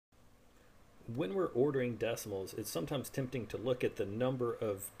when we're ordering decimals, it's sometimes tempting to look at the number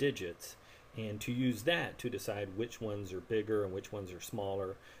of digits and to use that to decide which ones are bigger and which ones are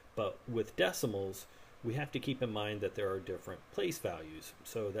smaller. But with decimals, we have to keep in mind that there are different place values.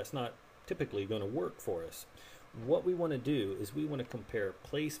 So that's not typically going to work for us. What we want to do is we want to compare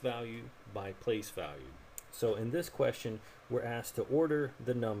place value by place value. So in this question, we're asked to order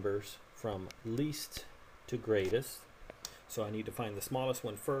the numbers from least to greatest. So I need to find the smallest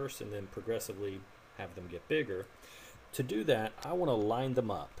one first and then progressively have them get bigger. To do that, I want to line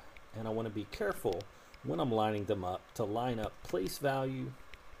them up, and I want to be careful when I'm lining them up to line up place value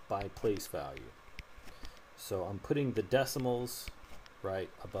by place value. So I'm putting the decimals right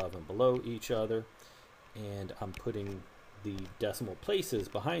above and below each other, and I'm putting the decimal places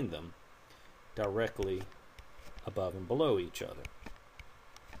behind them directly above and below each other.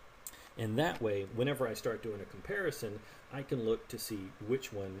 And that way, whenever I start doing a comparison, I can look to see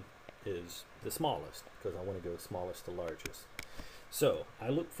which one is the smallest, because I want to go smallest to largest. So I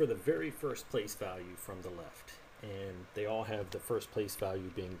look for the very first place value from the left, and they all have the first place value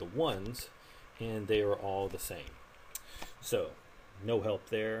being the ones, and they are all the same. So no help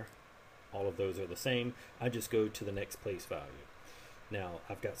there. All of those are the same. I just go to the next place value. Now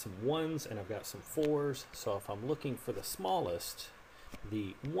I've got some ones and I've got some fours, so if I'm looking for the smallest,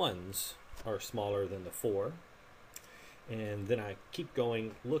 the ones are smaller than the 4, and then I keep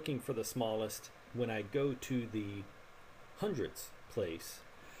going looking for the smallest. When I go to the hundredths place,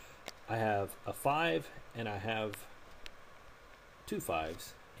 I have a 5 and I have 2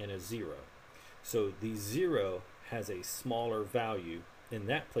 5s and a 0. So the 0 has a smaller value in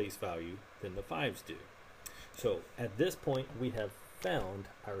that place value than the 5s do. So at this point we have found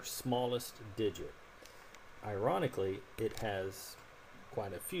our smallest digit. Ironically, it has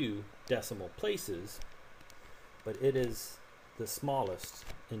quite a few decimal places, but it is the smallest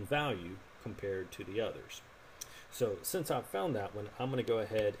in value compared to the others. So since I've found that one, I'm going to go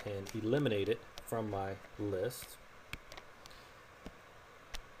ahead and eliminate it from my list.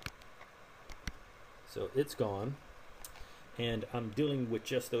 So it's gone, and I'm dealing with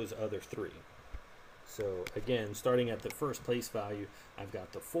just those other 3. So again, starting at the first place value, I've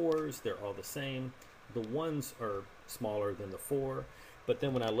got the 4s, they're all the same. The 1s are smaller than the 4, but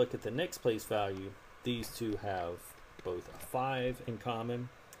then when I look at the next place value, these two have both a 5 in common,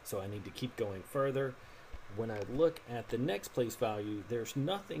 so I need to keep going further. When I look at the next place value, there's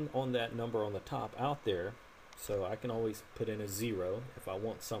nothing on that number on the top out there, so I can always put in a 0 if I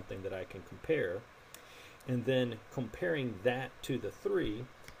want something that I can compare. And then comparing that to the 3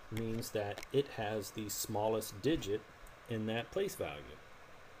 means that it has the smallest digit in that place value.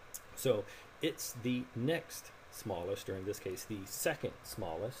 So it's the next smallest, or in this case the second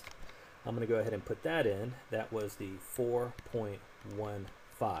smallest. I'm going to go ahead and put that in. That was the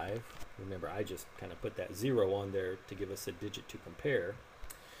 4.15. Remember, I just kind of put that 0 on there to give us a digit to compare.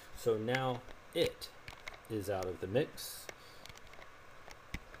 So now it is out of the mix.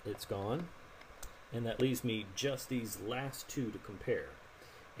 It's gone. And that leaves me just these last 2 to compare.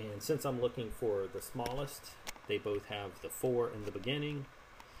 And since I'm looking for the smallest, they both have the 4 in the beginning,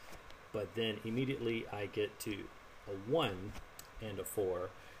 but then immediately I get to a 1 and a 4.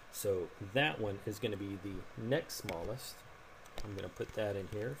 So that one is going to be the next smallest. I'm going to put that in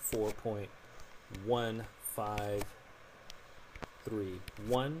here,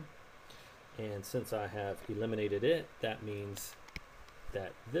 4.1531. And since I have eliminated it, that means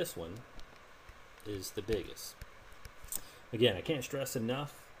that this one is the biggest. Again, I can't stress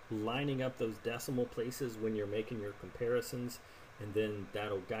enough lining up those decimal places when you're making your comparisons, and then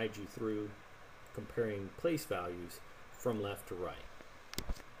that'll guide you through comparing place values from left to right.